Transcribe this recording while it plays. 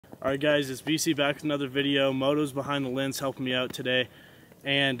Alright guys, it's BC back with another video. Moto's behind the lens helping me out today.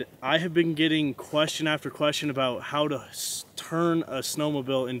 And I have been getting question after question about how to turn a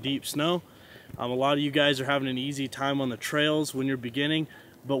snowmobile in deep snow. A lot of you guys are having an easy time on the trails when you're beginning,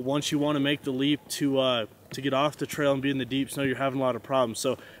 but once you want to make the leap to get off the trail and be in the deep snow, you're having a lot of problems.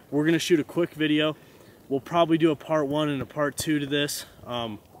 So we're going to shoot a quick video. We'll probably do a part 1 and a part 2 to this.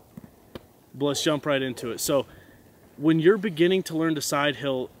 But let's jump right into it. So when you're beginning to learn to side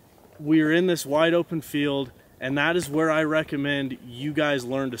hill, we are in this wide open field, and that is where I recommend you guys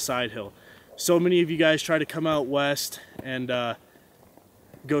learn to side hill. So many of you guys try to come out west and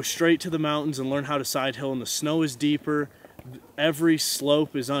go straight to the mountains and learn how to side hill, and the snow is deeper, every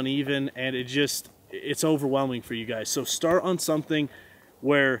slope is uneven, and it's overwhelming for you guys. So start on something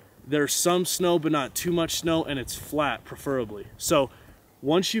where there's some snow but not too much snow, and it's flat preferably. So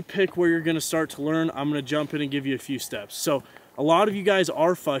once you pick where you're going to start to learn, I'm going to jump in and give you a few steps. So a lot of you guys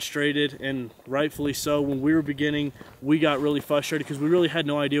are frustrated, and rightfully so. When we were beginning, we got really frustrated because we really had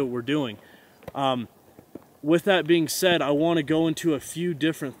no idea what we're doing. With that being said, I want to go into a few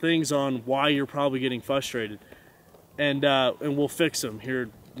different things on why you're probably getting frustrated, and we'll fix them here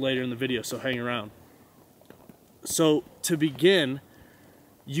later in the video, so hang around. So to begin,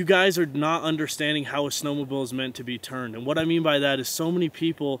 you guys are not understanding how a snowmobile is meant to be turned. And what I mean by that is so many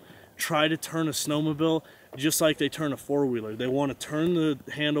people try to turn a snowmobile just like they turn a four-wheeler. They want to turn the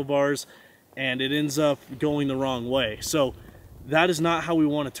handlebars and it ends up going the wrong way. So that is not how we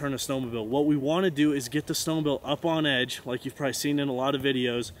want to turn a snowmobile. What we want to do is get the snowmobile up on edge, like you've probably seen in a lot of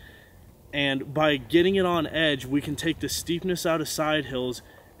videos, and by getting it on edge, we can take the steepness out of side hills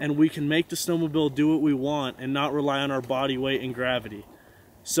and we can make the snowmobile do what we want and not rely on our body weight and gravity.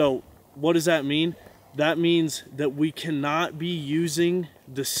 So what does that mean? That means that we cannot be using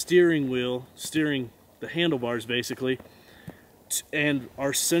the steering wheel, steering the handlebars basically, and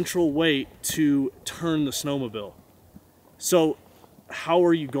our central weight to turn the snowmobile. So how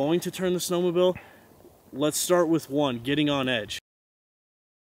are you going to turn the snowmobile? Let's start with one, getting on edge.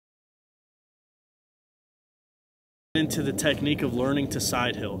 Into the technique of learning to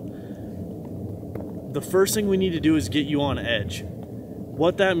side hill. The first thing we need to do is get you on edge.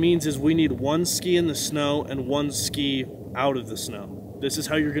 What that means is we need one ski in the snow and one ski out of the snow. This is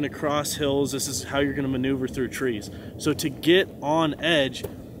how you're going to cross hills. This is how you're going to maneuver through trees. So to get on edge,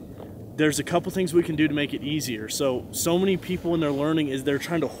 there's a couple things we can do to make it easier. So many people when they're learning is they're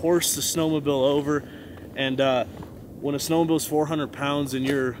trying to horse the snowmobile over, and when a snowmobile is 400 pounds and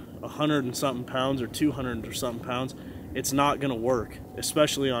you're 100 and something pounds or 200 or something pounds, it's not going to work,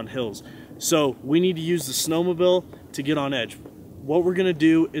 especially on hills. So we need to use the snowmobile to get on edge. What we're going to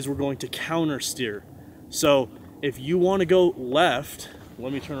do is we're going to counter steer. So if you want to go left,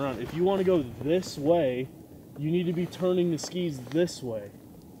 let me turn around. If you want to go this way, you need to be turning the skis this way.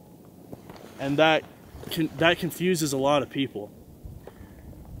 And that confuses a lot of people.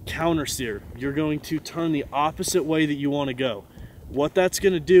 Counter steer. You're going to turn the opposite way that you want to go. What that's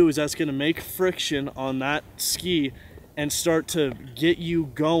going to do is that's going to make friction on that ski and start to get you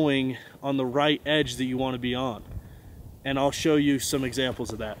going on the right edge that you want to be on. And I'll show you some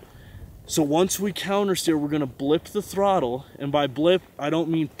examples of that. So once we counter steer, we're going to blip the throttle, and by blip I don't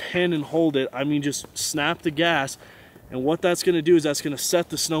mean pin and hold it, I mean just snap the gas. And what that's going to do is that's going to set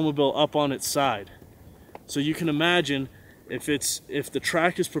the snowmobile up on its side. So you can imagine if the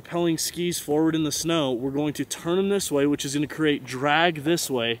track is propelling skis forward in the snow, we're going to turn them this way, which is going to create drag this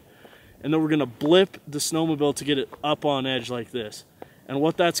way, and then we're going to blip the snowmobile to get it up on edge like this. And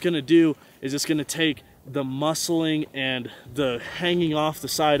what that's going to do is it's going to take the muscling and the hanging off the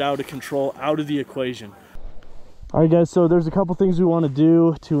side out of control out of the equation. All right guys, so there's a couple things we want to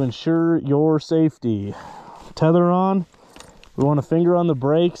do to ensure your safety. Tether on, we want to finger on the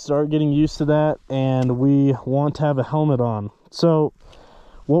brake, start getting used to that, and we want to have a helmet on. So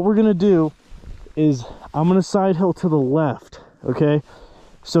what we're going to do is I'm going to side hill to the left, okay?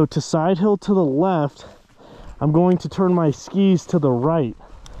 So to side hill to the left, I'm going to turn my skis to the right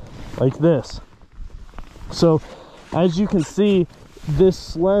like this. So as you can see, this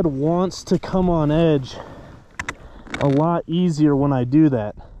sled wants to come on edge a lot easier when I do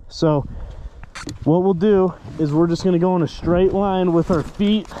that. So what we'll do is we're just going to go in a straight line with our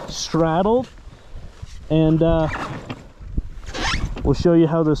feet straddled, and we'll show you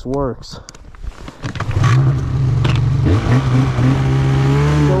how this works. So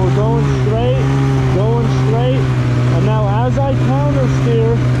we're going straight, and now as I counter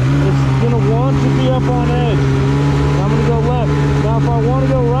steer, it's going to want to be up on edge. I'm going to go left. Now if I want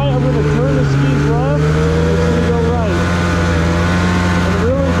to go right, I'm going to turn the skis left, it's going to go right. And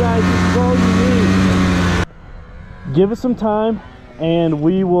really guys, this is all you need. Give it some time, and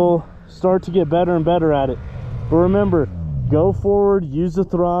we will start to get better and better at it. But remember, go forward, use the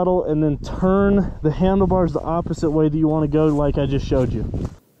throttle, and then turn the handlebars the opposite way that you want to go, like I just showed you.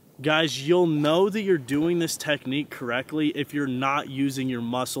 Guys, you'll know that you're doing this technique correctly if you're not using your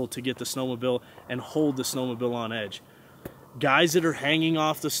muscle to get the snowmobile and hold the snowmobile on edge. Guys that are hanging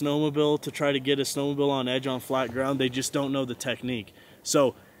off the snowmobile to try to get a snowmobile on edge on flat ground, they just don't know the technique.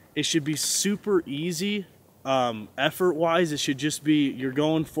 So it should be super easy. Effort-wise, it should just be you're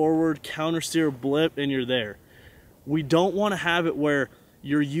going forward, counter steer, blip, and you're there. We don't want to have it where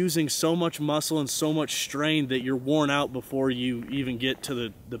you're using so much muscle and so much strain that you're worn out before you even get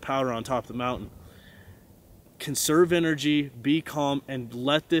to the powder on top of the mountain. Conserve energy, be calm, and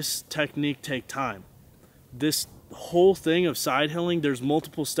let this technique take time. This whole thing of side hilling, there's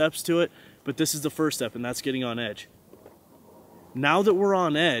multiple steps to it, but this is the first step, and that's getting on edge. Now that we're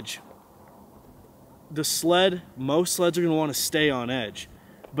on edge, the sled, most sleds are going to want to stay on edge,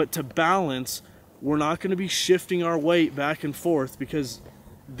 but to balance, we're not going to be shifting our weight back and forth because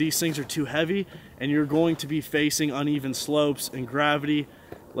these things are too heavy, and you're going to be facing uneven slopes, and gravity,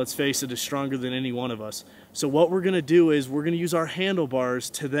 let's face it, is stronger than any one of us. So what we're going to do is we're going to use our handlebars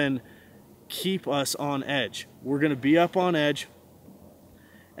to then keep us on edge. We're going to be up on edge,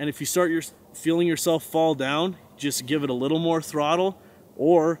 and if you start feeling yourself fall down, just give it a little more throttle,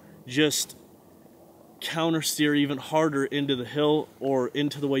 or just counter steer even harder into the hill or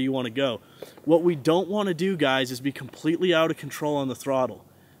into the way you want to go. What we don't want to do, guys, is be completely out of control on the throttle.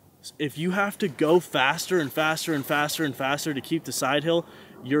 If you have to go faster and faster and faster and faster to keep the side hill,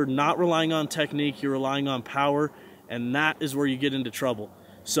 you're not relying on technique, you're relying on power, and that is where you get into trouble.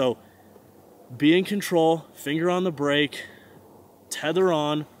 So be in control, finger on the brake, tether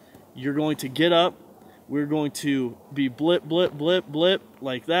on. You're going to get up, we're going to be blip, blip, blip, blip,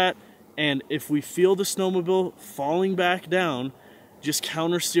 like that. And if we feel the snowmobile falling back down, just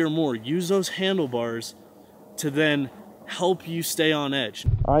counter steer more. Use those handlebars to then help you stay on edge.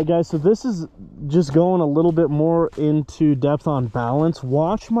 All right, guys, so this is just going a little bit more into depth on balance.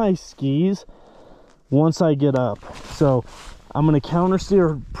 Watch my skis once I get up. So I'm going to counter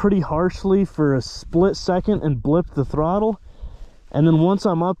steer pretty harshly for a split second and blip the throttle. And then once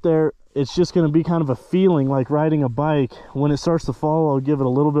I'm up there, it's just going to be kind of a feeling like riding a bike. When it starts to fall, I'll give it a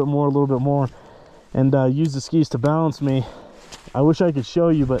little bit more, and use the skis to balance me. I wish I could show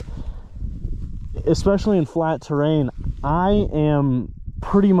you, but especially in flat terrain, I am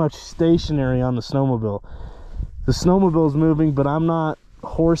pretty much stationary on the snowmobile. The snowmobile is moving, but I'm not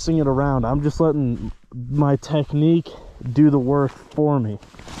horsing it around. I'm just letting my technique do the work for me.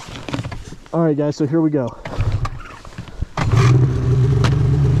 All right, guys, so here we go.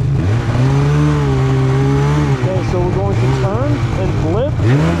 Okay, so we're going to turn and blip.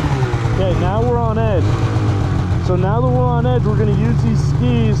 Okay, now we're on edge. So now that we're on edge, we're going to use these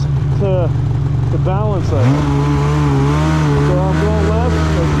skis to balance us. So I'm going left,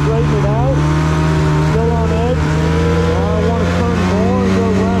 so straighten it out, still on edge. Now I want to turn more and go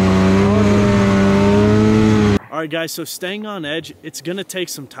left. Alright guys, so staying on edge, it's going to take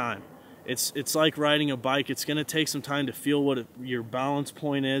some time. It's like riding a bike. It's going to take some time to feel what your balance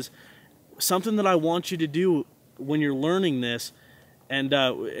point is. Something that I want you to do when you're learning this, and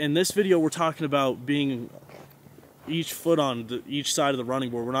in this video we're talking about being each foot on each side of the running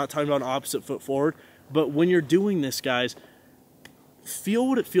board. We're not talking about opposite foot forward, but when you're doing this, guys, feel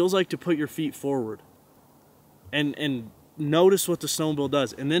what it feels like to put your feet forward and notice what the snowmobile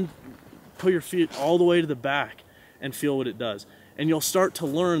does, and then put your feet all the way to the back and feel what it does. And you'll start to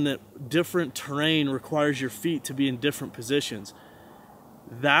learn that different terrain requires your feet to be in different positions.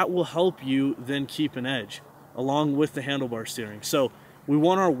 That will help you then keep an edge along with the handlebar steering. So we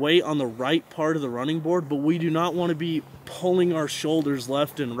want our weight on the right part of the running board, but we do not want to be pulling our shoulders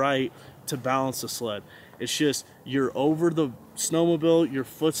left and right to balance the sled. It's just you're over the snowmobile, your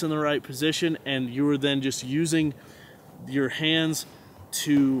foot's in the right position, and you're then just using your hands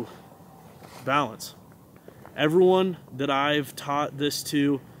to balance. Everyone that I've taught this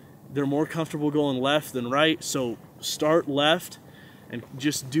to, they're more comfortable going left than right, so start left and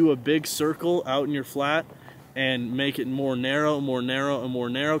just do a big circle out in your flat and make it more narrow, more narrow, and more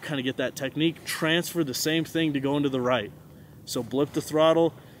narrow. Kind of get that technique. Transfer the same thing to go into the right. So blip the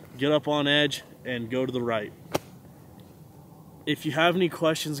throttle, get up on edge, and go to the right. If you have any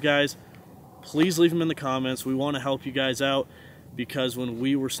questions, guys, please leave them in the comments. We want to help you guys out, because when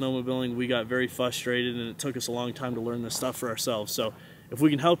we were snowmobiling, we got very frustrated and it took us a long time to learn this stuff for ourselves. So if we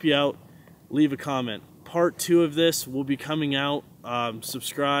can help you out, leave a comment. Part 2 of this will be coming out.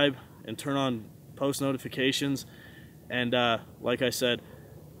 Subscribe and turn on post notifications, and like I said,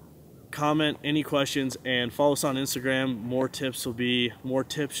 comment any questions and follow us on Instagram. More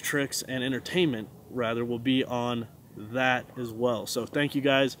tips, tricks, and entertainment rather will be on that as well. So thank you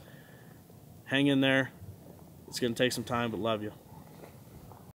guys. Hang in there. It's going to take some time, but love you.